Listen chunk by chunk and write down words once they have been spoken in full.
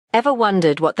Ever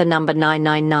wondered what the number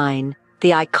 999,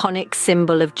 the iconic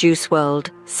symbol of Juice Wrld,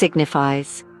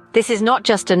 signifies? This is not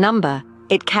just a number,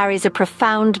 it carries a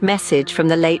profound message from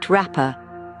the late rapper.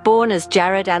 Born as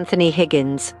Jarad Anthony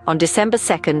Higgins on December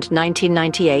 2nd,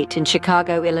 1998 in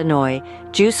Chicago, Illinois,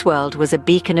 Juice Wrld was a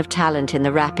beacon of talent in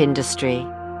the rap industry.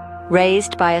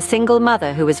 Raised by a single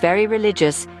mother who was very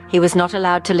religious, he was not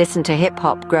allowed to listen to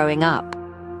hip-hop growing up.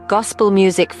 Gospel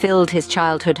music filled his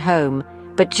childhood home,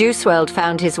 but Juice Wrld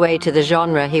found his way to the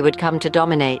genre he would come to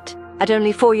dominate. At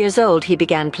only 4 years old, he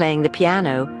began playing the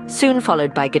piano, soon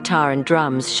followed by guitar and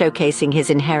drums, showcasing his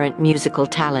inherent musical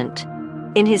talent.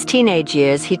 In his teenage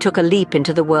years, he took a leap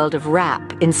into the world of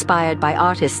rap, inspired by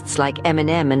artists like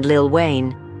Eminem and Lil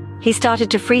Wayne. He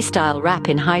started to freestyle rap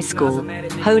in high school,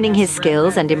 honing his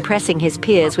skills and impressing his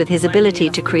peers with his ability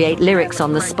to create lyrics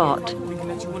on the spot.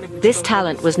 This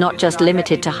talent was not just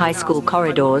limited to high school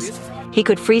corridors. He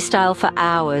could freestyle for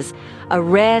hours, a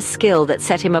rare skill that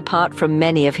set him apart from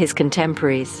many of his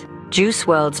contemporaries. Juice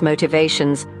Wrld's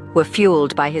motivations were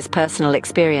fueled by his personal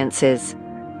experiences.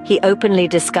 He openly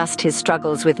discussed his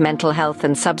struggles with mental health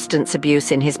and substance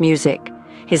abuse in his music.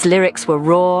 His lyrics were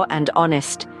raw and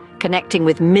honest, connecting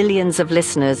with millions of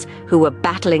listeners who were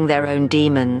battling their own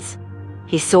demons.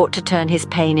 He sought to turn his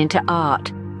pain into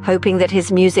art, hoping that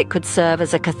his music could serve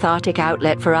as a cathartic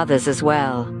outlet for others as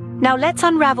well. Now let's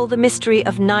unravel the mystery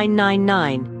of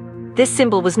 999. This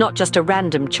symbol was not just a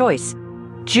random choice.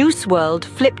 Juice Wrld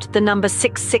flipped the number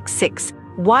 666,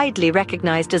 widely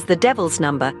recognized as the devil's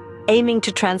number, aiming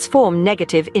to transform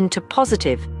negative into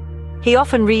positive. He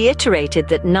often reiterated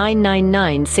that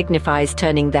 999 signifies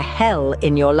turning the hell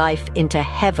in your life into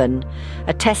heaven,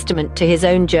 a testament to his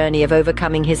own journey of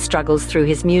overcoming his struggles through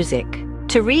his music.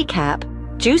 To recap,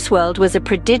 Juice Wrld was a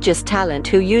prodigious talent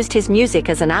who used his music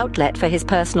as an outlet for his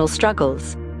personal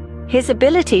struggles. His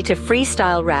ability to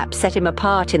freestyle rap set him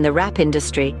apart in the rap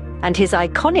industry, and his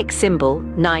iconic symbol,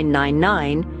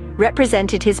 999,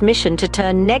 represented his mission to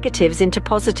turn negatives into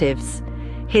positives.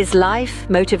 His life,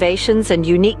 motivations, and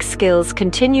unique skills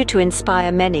continue to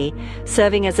inspire many,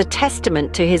 serving as a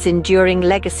testament to his enduring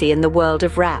legacy in the world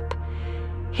of rap.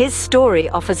 His story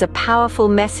offers a powerful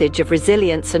message of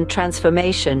resilience and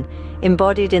transformation,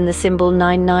 embodied in the symbol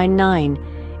 999,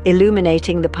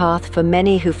 illuminating the path for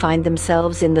many who find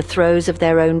themselves in the throes of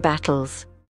their own battles.